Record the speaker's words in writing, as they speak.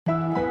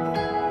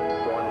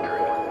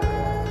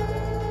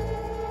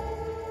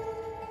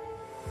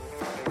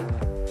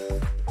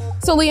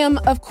So,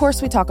 Liam, of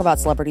course we talk about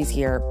celebrities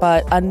here,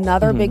 but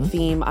another big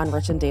theme on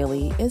Rich and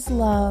Daily is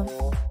love.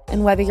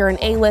 And whether you're an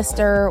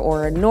A-lister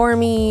or a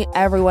normie,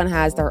 everyone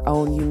has their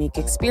own unique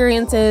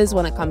experiences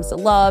when it comes to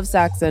love,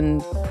 sex,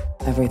 and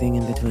everything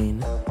in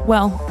between.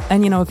 Well,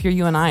 and if you're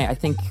you and I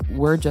think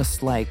we're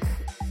just like,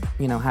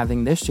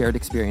 having this shared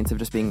experience of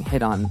just being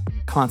hit on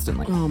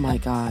constantly. Oh my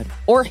God.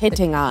 Or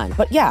hitting on.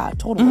 But yeah,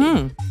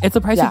 totally. It's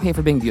the price you pay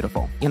for being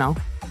beautiful,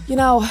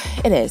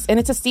 It is. And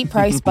it's a steep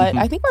price, but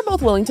I think we're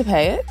both willing to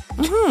pay it.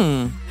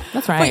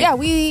 That's right. But yeah,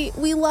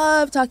 we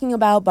love talking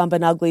about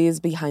bumpin' uglies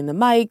behind the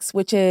mics,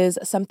 which is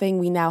something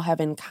we now have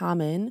in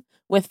common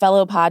with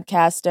fellow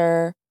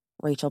podcaster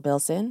Rachel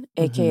Bilson,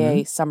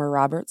 a.k.a. Summer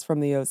Roberts from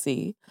the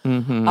OC.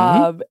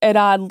 And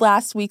on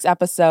last week's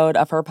episode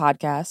of her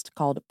podcast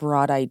called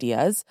Broad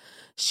Ideas,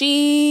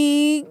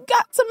 she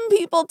got some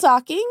people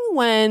talking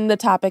when the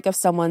topic of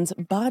someone's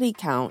body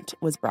count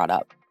was brought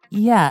up.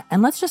 Yeah,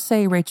 and let's just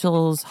say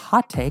Rachel's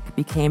hot take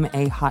became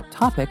a hot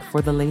topic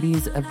for the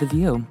ladies of The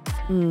View.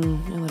 I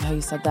love how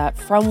you said that.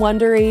 From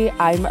Wondery,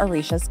 I'm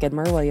Arisha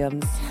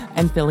Skidmore-Williams.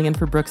 And filling in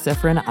for Brooke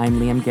Sifrin, I'm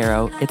Liam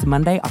Garrow. It's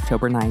Monday,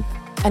 October 9th.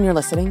 And you're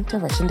listening to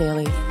Rich and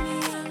Daily.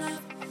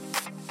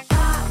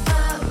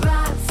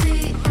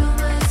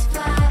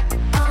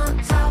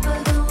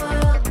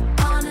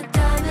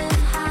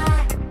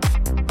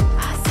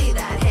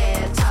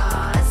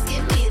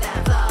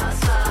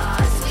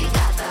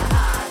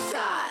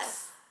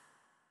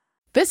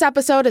 This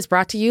episode is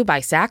brought to you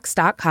by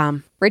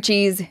Saks.com.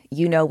 Richies,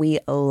 we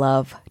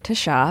love to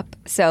shop,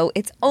 so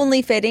it's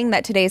only fitting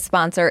that today's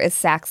sponsor is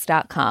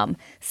Saks.com.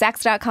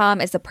 Saks.com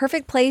is the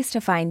perfect place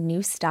to find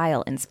new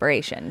style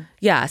inspiration.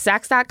 Yeah,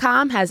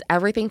 Saks.com has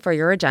everything for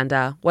your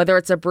agenda, whether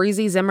it's a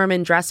breezy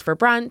Zimmermann dress for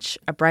brunch,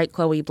 a bright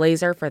Chloe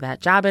blazer for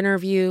that job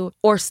interview,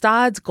 or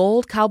Staud's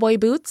gold cowboy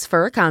boots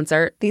for a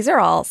concert. These are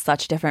all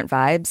such different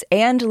vibes,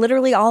 and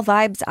literally all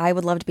vibes I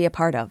would love to be a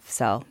part of,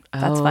 so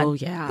that's fun. Oh,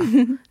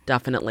 yeah,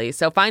 definitely.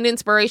 So find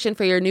inspiration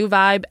for your new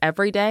vibe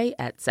every day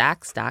at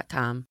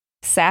Saks.com.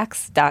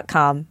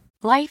 Saks.com.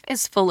 Life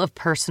is full of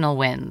personal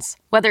wins,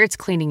 whether it's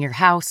cleaning your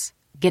house,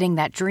 getting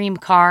that dream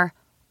car,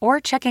 or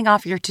checking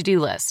off your to-do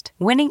list.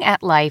 Winning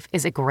at life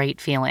is a great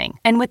feeling.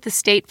 And with the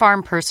State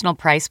Farm Personal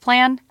Price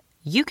Plan,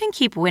 you can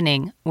keep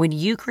winning when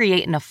you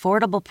create an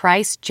affordable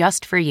price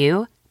just for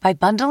you by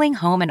bundling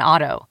home and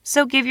auto.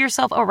 So give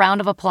yourself a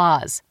round of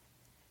applause.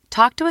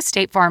 Talk to a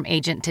State Farm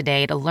agent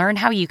today to learn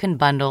how you can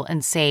bundle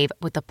and save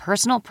with the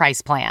Personal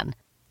Price Plan.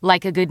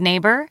 Like a good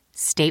neighbor,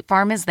 State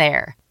Farm is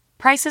there.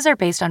 Prices are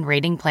based on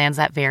rating plans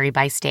that vary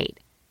by state.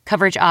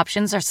 Coverage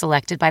options are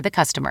selected by the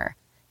customer.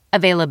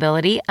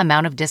 Availability,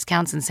 amount of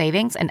discounts and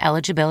savings, and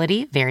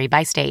eligibility vary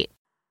by state.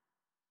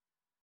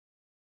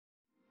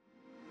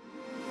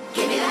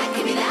 Give me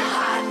that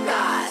hot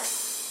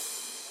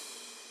goss.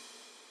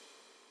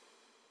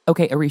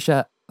 Okay,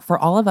 Arisha, for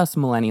all of us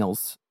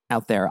millennials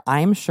out there,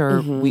 I'm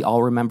sure we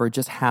all remember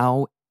just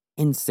how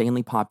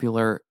insanely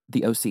popular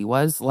the OC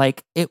was.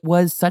 Like, it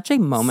was such a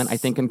moment, I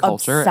think, in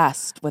culture.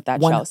 Obsessed with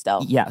that show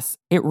still. Yes.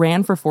 It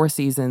ran for 4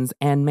 seasons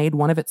and made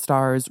one of its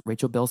stars,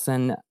 Rachel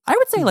Bilson, I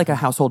would say like a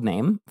household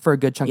name for a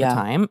good chunk of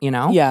time,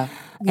 Yeah.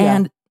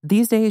 And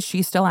these days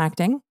she's still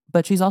acting,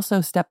 but she's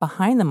also stepped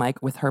behind the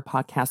mic with her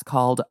podcast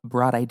called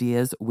Broad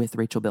Ideas with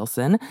Rachel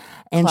Bilson.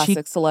 And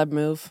Classic celeb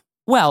move.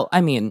 Well,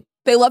 I mean,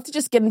 they love to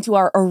just get into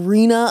our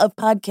arena of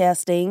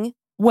podcasting.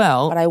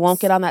 Well, but I won't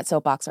get on that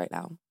soapbox right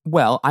now.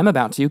 Well, I'm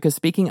about to, because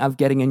speaking of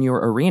getting in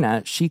your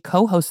arena, she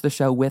co-hosts the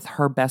show with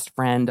her best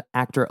friend,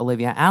 actor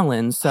Olivia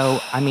Allen.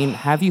 So, I mean,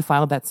 have you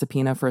filed that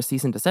subpoena for a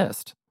cease and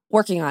desist?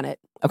 Working on it.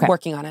 Okay.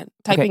 Working on it.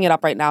 Typing it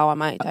up right now on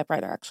my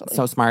typewriter, actually.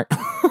 So smart.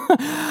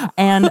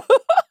 And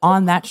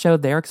on that show,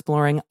 they're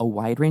exploring a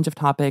wide range of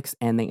topics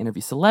and they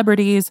interview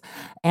celebrities.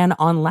 And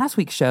on last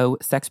week's show,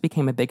 sex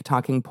became a big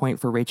talking point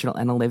for Rachel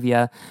and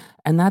Olivia.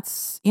 And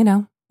that's,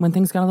 when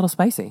things got a little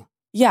spicy.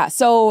 Yeah,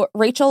 so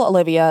Rachel,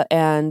 Olivia,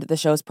 and the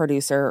show's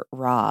producer,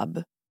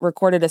 Rob,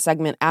 recorded a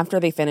segment after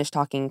they finished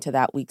talking to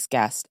that week's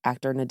guest,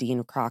 actor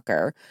Nadine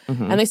Crocker.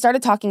 And they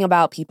started talking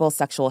about people's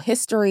sexual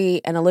history,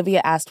 and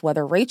Olivia asked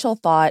whether Rachel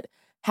thought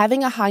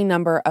having a high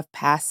number of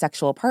past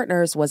sexual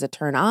partners was a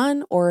turn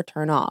on or a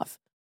turn off.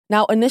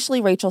 Now, initially,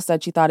 Rachel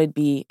said she thought it'd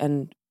be,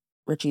 and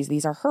Richie's,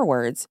 these are her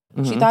words,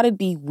 she thought it'd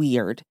be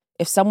weird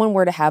if someone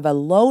were to have a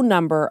low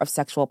number of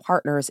sexual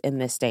partners in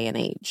this day and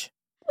age.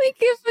 Like,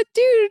 if a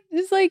dude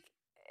is like,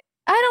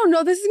 I don't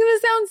know, this is going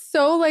to sound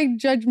so, like,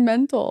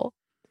 judgmental.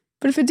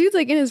 But if a dude's,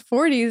 like, in his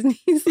 40s and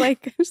he's,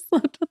 like, I've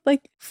slept with,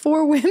 like,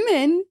 4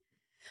 women.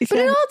 But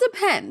it all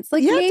depends.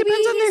 Like, maybe it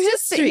depends on their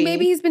history.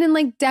 Maybe he's been in,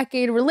 like,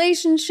 decade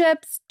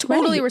relationships.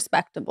 Totally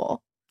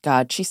respectable.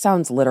 God, she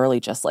sounds literally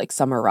just like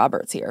Summer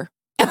Roberts here.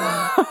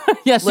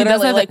 Yes,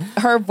 literally, like,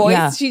 her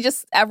voice, she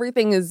just,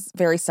 everything is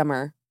very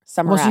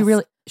Summer-esque.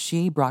 Well,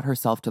 she brought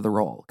herself to the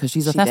role because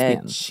she's a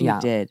thespian. She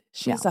did.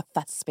 She's a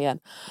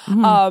thespian.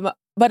 Mm-hmm.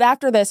 But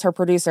after this, her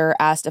producer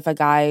asked if a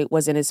guy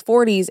was in his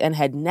 40s and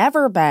had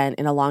never been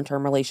in a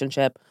long-term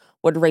relationship,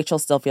 would Rachel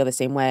still feel the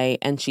same way?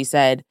 And she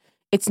said,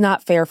 it's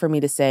not fair for me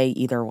to say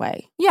either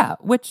way. Yeah,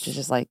 which She's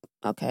just like,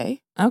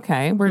 okay.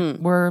 Okay,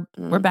 we're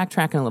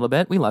backtracking a little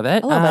bit. We love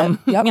it. A little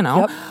bit. Yep, you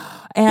know. yep.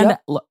 And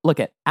Yep. look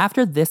at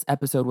after this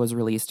episode was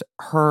released,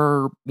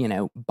 her,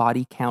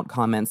 body count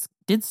comments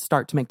did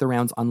start to make the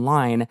rounds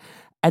online.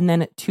 And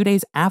then 2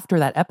 days after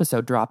that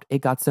episode dropped,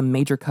 it got some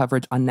major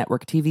coverage on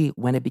network TV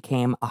when it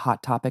became a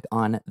hot topic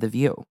on The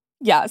View.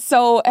 Yeah.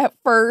 So at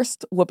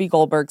first, Whoopi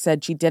Goldberg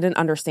said she didn't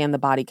understand the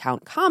body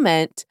count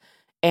comment.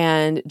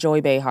 And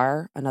Joy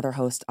Behar, another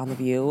host on The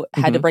View,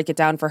 had to break it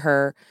down for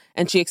her.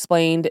 And she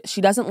explained she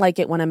doesn't like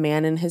it when a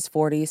man in his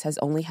 40s has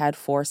only had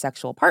 4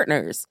 sexual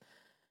partners.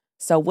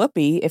 So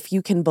Whoopi, if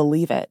you can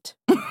believe it,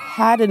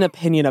 had an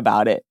opinion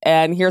about it.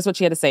 And here's what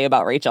she had to say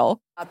about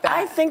Rachel.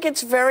 I think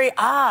it's very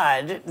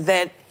odd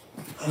that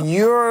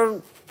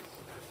you're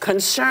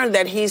concerned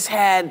that he's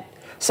had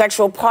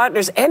sexual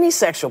partners, any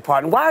sexual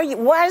partner.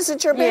 Why is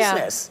it your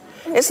business?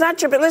 It's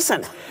not your business.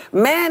 Listen,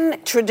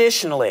 men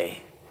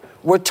traditionally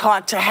were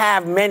taught to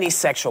have many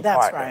sexual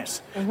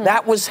partners. Right. Mm-hmm.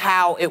 That was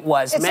how it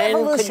was. It's Men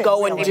evolution, could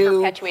go and really.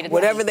 do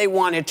whatever they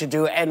wanted to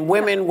do, and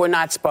women were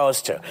not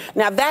supposed to.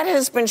 Now, that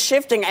has been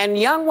shifting, and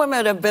young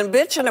women have been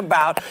bitching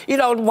about,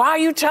 why are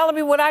you telling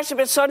me what I should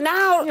be? So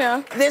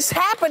now this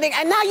happening,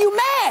 and now you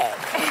mad.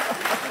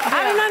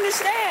 I don't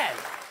understand.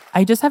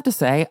 I just have to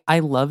say, I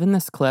love in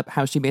this clip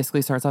how she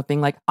basically starts off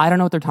being like, I don't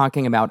know what they're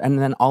talking about. And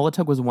then all it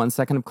took was 1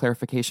 second of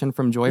clarification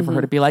from Joy for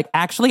her to be like,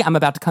 actually, I'm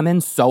about to come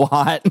in so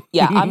hot.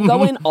 Yeah, I'm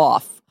going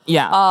off.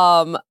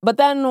 Yeah. But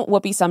then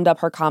Whoopi summed up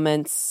her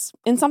comments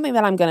in something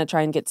that I'm going to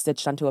try and get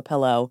stitched onto a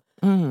pillow.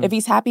 If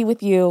he's happy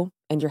with you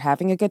and you're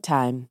having a good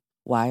time,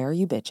 why are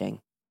you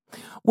bitching?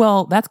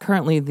 Well, that's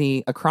currently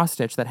the across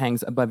stitch that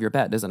hangs above your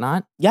bed, is it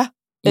not? Yeah,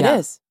 it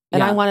is.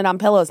 And I want it on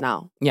pillows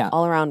now. Yeah.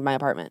 All around my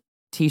apartment.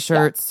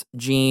 T-shirts,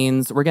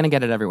 jeans, we're going to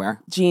get it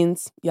everywhere.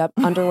 Jeans, yep,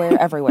 underwear,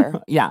 everywhere.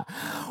 Yeah.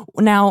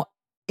 Now,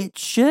 it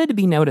should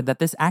be noted that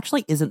this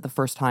actually isn't the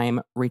first time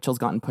Rachel's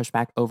gotten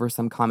pushback over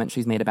some comments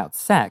she's made about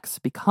sex,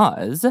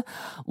 because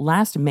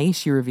last May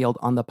she revealed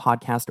on the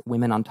podcast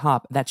Women on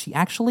Top that she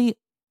actually,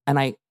 and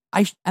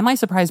am I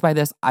surprised by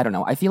this? I don't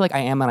know. I feel like I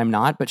am and I'm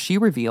not, but she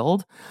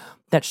revealed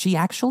that she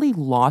actually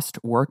lost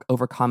work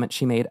over comments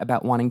she made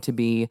about wanting to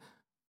be,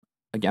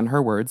 again,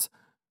 her words,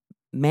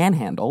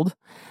 manhandled.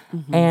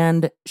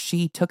 And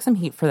she took some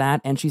heat for that.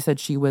 And she said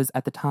she was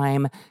at the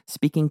time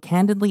speaking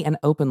candidly and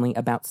openly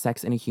about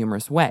sex in a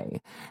humorous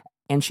way.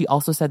 And she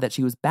also said that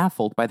she was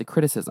baffled by the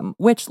criticism,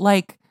 which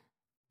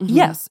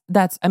yes,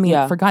 that's,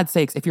 for God's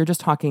sakes, if you're just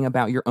talking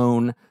about your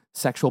own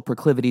sexual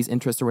proclivities,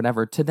 interests or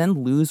whatever, to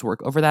then lose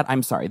work over that,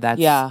 I'm sorry,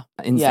 that's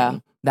insane. Yeah.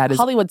 That is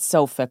Hollywood's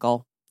so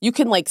fickle. You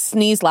can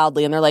sneeze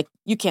loudly and they're like,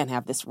 you can't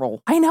have this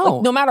role. I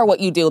know. No matter what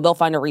you do, they'll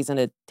find a reason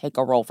to take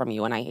a role from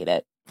you, and I hate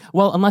it.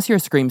 Well, unless you're a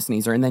scream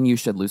sneezer, and then you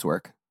should lose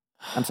work.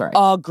 I'm sorry.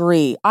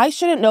 Agree. I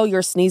shouldn't know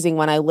you're sneezing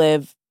when I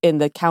live in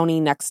the county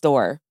next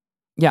door.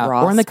 Yeah.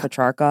 Ross or in the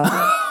Petrarca.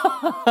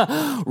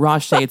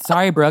 Ross Shade.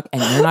 Sorry, Brooke.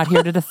 And you're not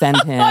here to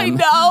defend him. I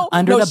know.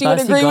 Under the she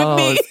bus would agree he with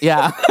goes. me.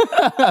 Yeah.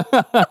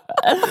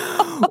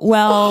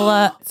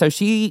 Well, so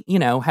she,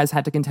 has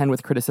had to contend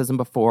with criticism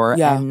before.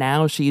 Yeah. And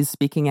now she's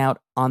speaking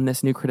out on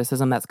this new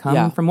criticism that's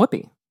come from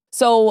Whoopi.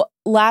 So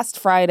last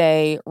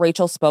Friday,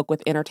 Rachel spoke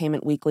with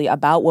Entertainment Weekly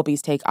about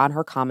Whoopi's take on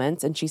her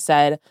comments. And she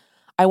said,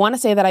 I want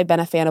to say that I've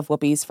been a fan of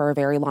Whoopi's for a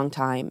very long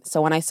time.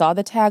 So when I saw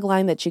the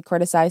tagline that she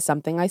criticized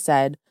something I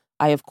said,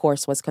 I, of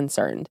course, was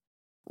concerned.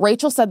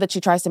 Rachel said that she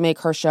tries to make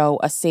her show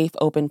a safe,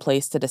 open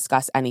place to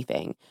discuss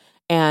anything.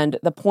 And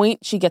the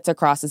point she gets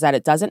across is that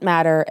it doesn't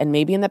matter. And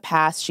maybe in the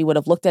past, she would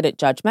have looked at it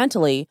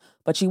judgmentally,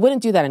 but she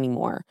wouldn't do that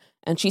anymore.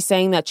 And she's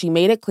saying that she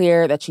made it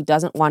clear that she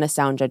doesn't want to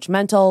sound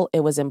judgmental.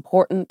 It was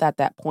important that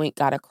that point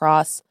got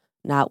across,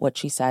 not what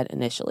she said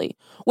initially.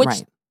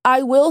 Which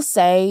I will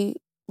say,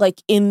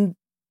 in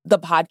the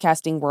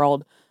podcasting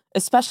world,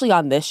 especially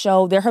on this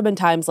show, there have been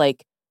times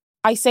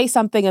I say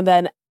something and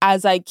then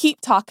as I keep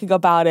talking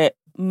about it,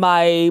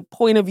 my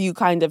point of view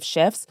kind of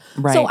shifts.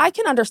 Right. So I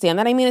can understand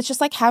that. It's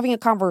just like having a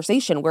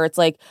conversation where it's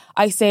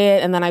I say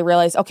it and then I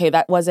realize, okay,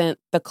 that wasn't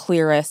the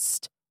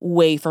clearest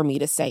way for me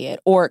to say it,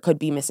 or it could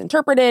be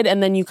misinterpreted,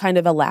 and then you kind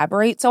of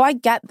elaborate. So I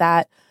get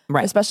that,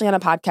 especially on a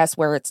podcast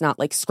where it's not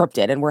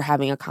scripted and we're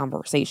having a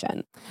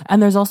conversation.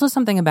 And there's also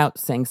something about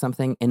saying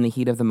something in the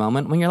heat of the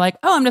moment when you're like,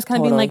 oh, I'm just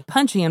kind of being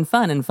punchy and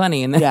fun and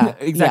funny. And then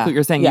exactly what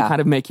you're saying, you kind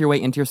of make your way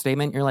into your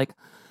statement. You're like,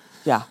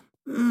 cut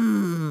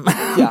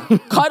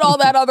all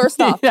that other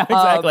stuff. Yeah,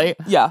 exactly.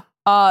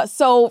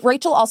 So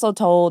Rachel also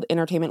told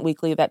Entertainment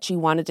Weekly that she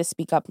wanted to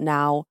speak up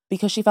now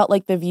because she felt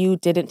like The View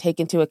didn't take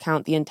into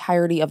account the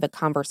entirety of the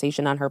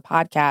conversation on her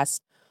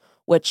podcast,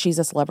 which she's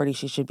a celebrity,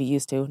 she should be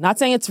used to. Not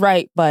saying it's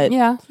right, but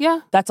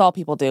that's all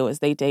people do is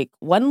they take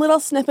one little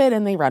snippet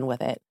and they run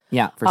with it.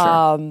 Yeah, for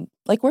sure.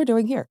 Like we're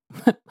doing here.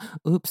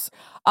 Oops.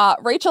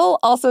 Rachel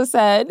also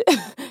said,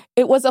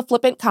 it was a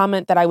flippant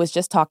comment that I was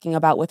just talking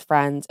about with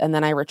friends, and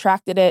then I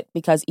retracted it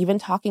because even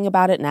talking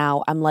about it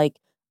now, I'm like,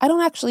 I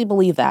don't actually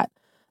believe that.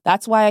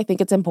 That's why I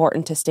think it's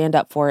important to stand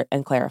up for it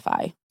and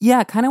clarify.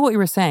 Yeah, kind of what you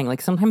were saying.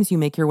 Like sometimes you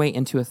make your way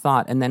into a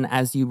thought and then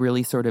as you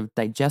really sort of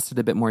digest it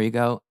a bit more, you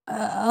go,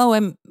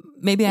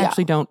 maybe I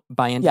actually don't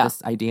buy into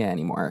this idea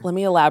anymore. Let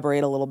me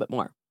elaborate a little bit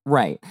more.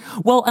 Right.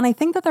 Well, and I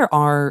think that there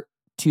are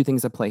two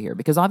things at play here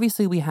because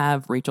obviously we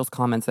have Rachel's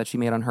comments that she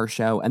made on her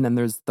show and then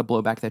there's the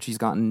blowback that she's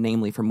gotten,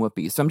 namely from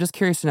Whoopi. So I'm just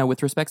curious to know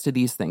with respects to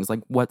these things,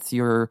 like what's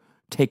your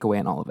takeaway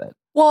in all of it?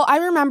 Well, I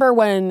remember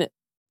when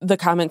the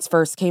comments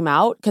first came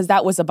out, because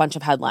that was a bunch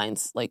of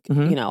headlines, like,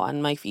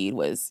 on my feed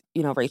was,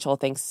 Rachel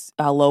thinks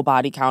a low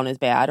body count is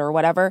bad or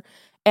whatever.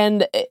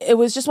 And it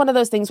was just one of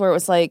those things where it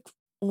was like,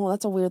 well,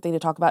 that's a weird thing to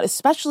talk about,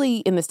 especially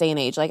in this day and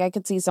age. Like I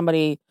could see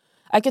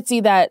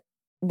that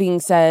being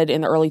said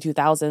in the early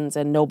 2000s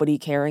and nobody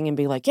caring and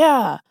be like,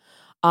 yeah.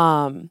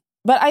 But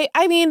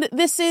I mean,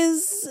 this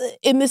is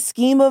in the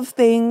scheme of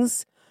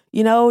things,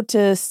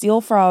 to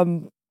steal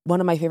from one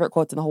of my favorite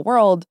quotes in the whole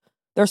world,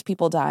 there's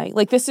people dying.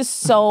 Like this is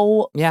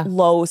so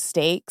low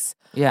stakes.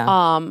 Yeah.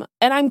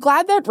 And I'm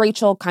glad that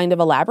Rachel kind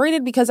of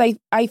elaborated because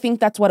I think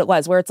that's what it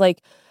was, where it's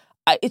like,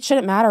 it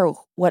shouldn't matter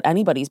what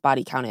anybody's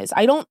body count is.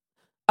 I don't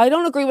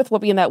agree with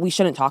Whoopi in that we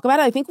shouldn't talk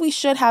about it. I think we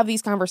should have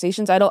these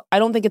conversations. I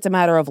don't think it's a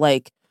matter of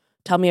like,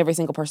 tell me every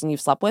single person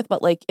you've slept with,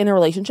 but like in a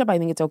relationship, I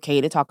think it's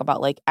okay to talk about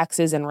like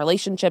exes and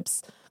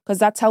relationships because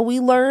that's how we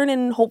learn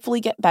and hopefully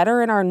get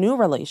better in our new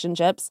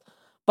relationships.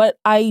 But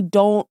I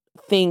don't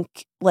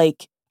think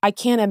like, I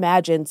can't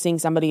imagine seeing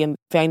somebody and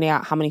finding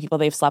out how many people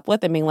they've slept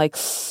with and being like,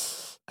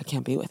 I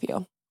can't be with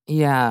you.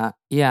 Yeah.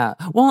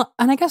 Well,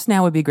 and I guess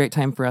now would be a great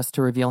time for us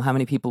to reveal how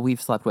many people we've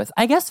slept with.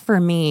 I guess for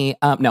me,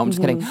 no, I'm just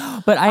kidding.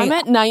 But I'm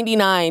at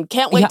 99.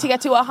 Can't wait to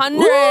get to 100.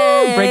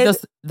 Woo! Break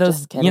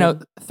those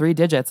 3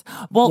 digits.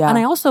 Well, and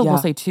I also will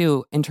say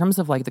too, in terms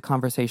of like the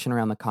conversation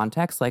around the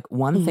context, like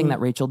one thing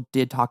that Rachel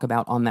did talk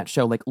about on that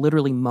show, like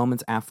literally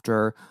moments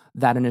after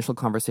that initial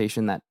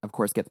conversation that of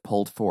course gets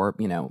pulled for,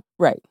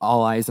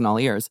 all eyes and all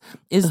ears,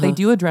 is they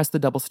do address the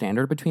double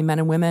standard between men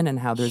and women and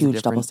how there's huge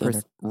a different double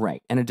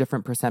standard. And a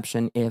different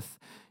perception if,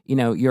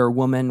 you're a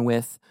woman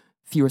with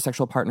fewer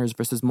sexual partners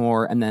versus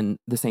more, and then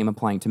the same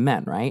applying to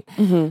men, right?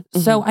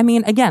 So, I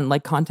mean, again,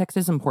 like context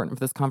is important for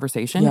this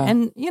conversation. Yeah.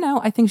 And,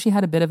 I think she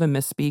had a bit of a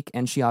misspeak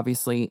and she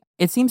obviously,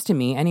 it seems to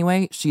me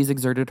anyway, she's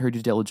exerted her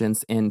due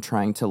diligence in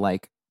trying to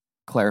like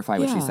clarify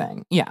what she's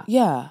saying. Yeah.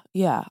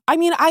 I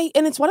mean,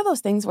 and it's one of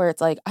those things where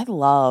it's like, I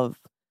love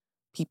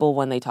people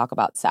when they talk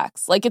about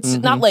sex. Like, it's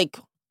not like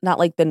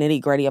the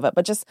nitty gritty of it,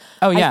 but just,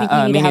 I think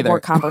we need to have more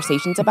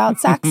conversations about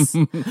sex.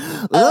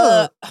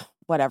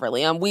 Whatever,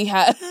 Liam. We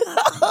had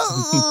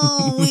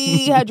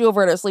you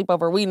over at a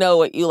sleepover. We know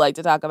what you like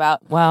to talk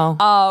about. Well,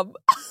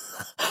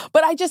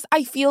 but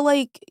I feel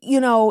like,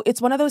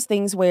 it's one of those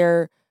things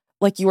where,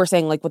 like you were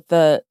saying, like with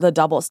the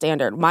double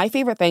standard. My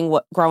favorite thing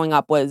growing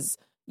up was,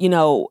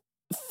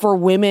 for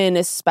women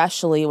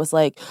especially, it was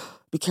like,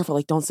 be careful,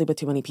 like don't sleep with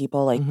too many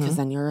people, like because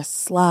then you're a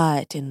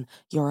slut and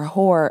you're a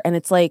whore. And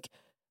it's like,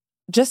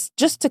 just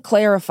to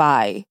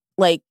clarify.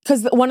 Like,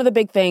 because one of the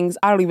big things,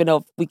 I don't even know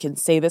if we can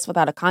say this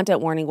without a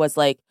content warning, was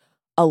like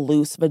a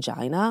loose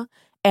vagina.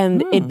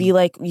 And it'd be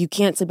like, you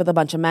can't sleep with a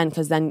bunch of men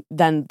because then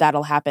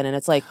that'll happen. And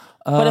it's like,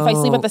 but if I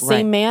sleep with the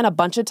same man a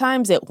bunch of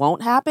times, it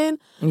won't happen.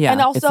 Yeah,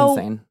 and also, it's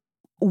insane.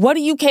 What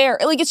do you care?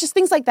 Like, it's just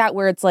things like that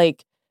where it's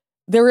like,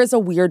 there is a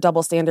weird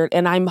double standard.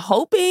 And I'm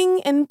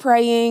hoping and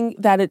praying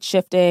that it's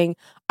shifting.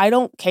 I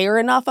don't care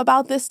enough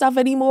about this stuff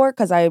anymore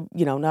because I'm,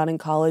 not in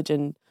college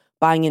and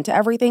buying into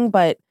everything.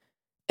 But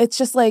it's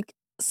just like,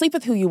 sleep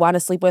with who you want to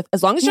sleep with,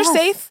 as long as you're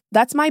safe.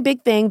 That's my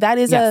big thing. That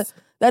is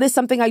that is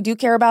something I do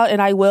care about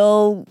and I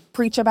will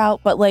preach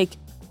about. But like,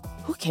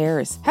 who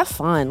cares? Have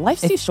fun.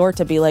 Life's too short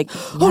to be like,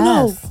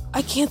 no,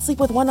 I can't sleep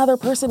with one other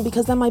person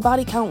because then my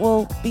body count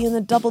will be in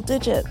the double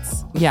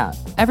digits. Yeah.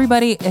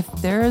 Everybody, if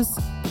there's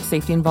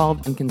safety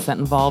involved and consent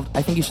involved,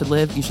 I think you should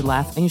live, you should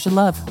laugh, and you should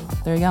love.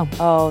 There you go.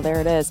 Oh,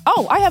 there it is.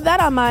 Oh, I have that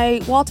on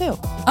my wall too.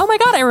 Oh my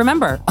God, I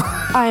remember.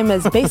 I'm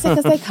as basic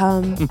as they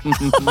come.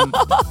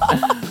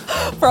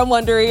 From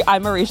Wondery,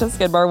 I'm Marisha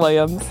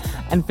Skidmore-Williams.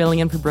 And filling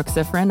in for Brooke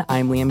Sifrin,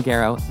 I'm Liam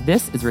Garrow.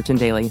 This is Rich and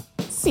Daily.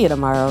 See you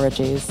tomorrow,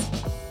 Richies.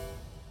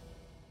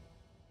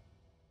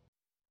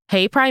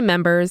 Hey, Prime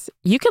members.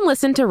 You can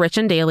listen to Rich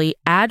and Daily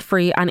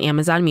ad-free on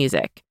Amazon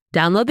Music.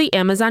 Download the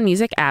Amazon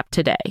Music app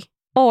today.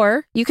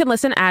 Or you can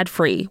listen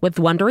ad-free with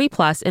Wondery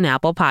Plus in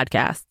Apple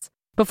Podcasts.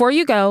 Before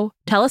you go,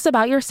 tell us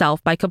about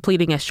yourself by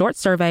completing a short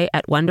survey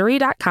at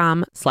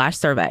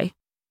Wondery.com/survey.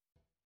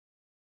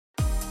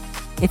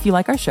 If you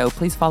like our show,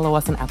 please follow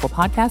us on Apple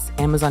Podcasts,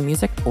 Amazon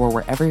Music, or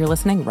wherever you're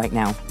listening right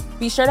now.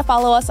 Be sure to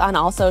follow us on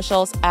all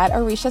socials at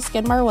Arisha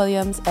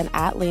Skidmore-Williams and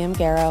at Liam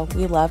Garrow.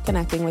 We love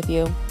connecting with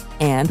you.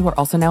 And we're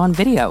also now on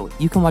video.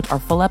 You can watch our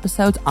full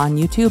episodes on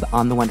YouTube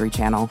on the Wondery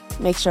channel.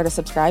 Make sure to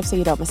subscribe so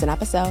you don't miss an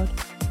episode.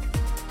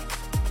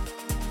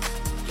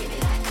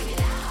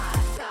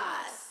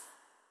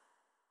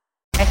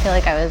 I feel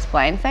like I was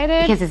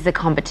blindsided because it's a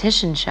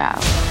competition show.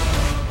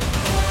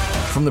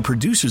 From the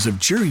producers of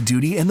Jury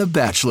Duty and The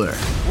Bachelor.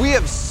 We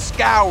have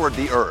scoured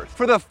the earth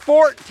for the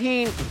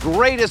 14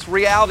 greatest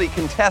reality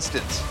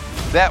contestants.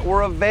 that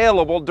were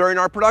available during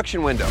our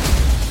production window.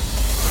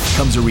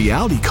 Comes a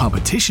reality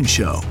competition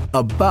show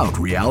about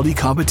reality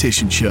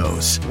competition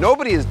shows.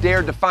 Nobody has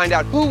dared to find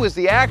out who is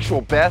the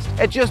actual best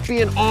at just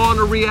being on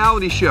a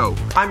reality show.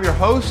 I'm your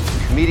host,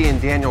 comedian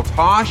Daniel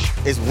Tosh.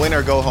 It's win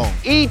or go home.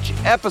 Each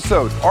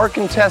episode, our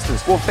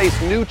contestants will face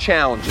new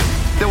challenges.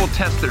 They will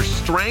test their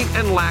strength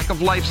and lack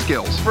of life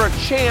skills for a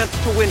chance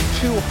to win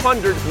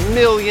 $200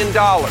 million.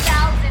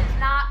 Thousands,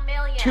 not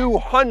millions.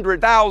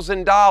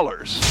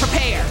 $200,000.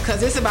 Prepare,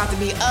 because it's about to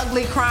be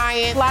ugly,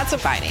 crying, lots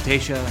of fighting.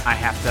 Tasha, I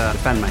have to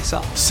defend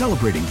myself.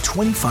 Celebrating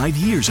 25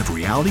 years of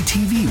reality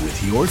TV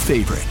with your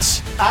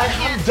favorites. I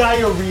have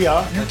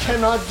diarrhea. You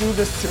cannot do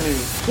this to me.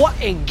 What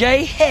in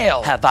gay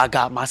hell have I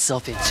got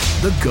myself into?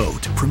 The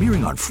GOAT,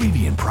 premiering on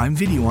Freevee and Prime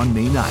Video on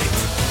May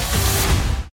 9th.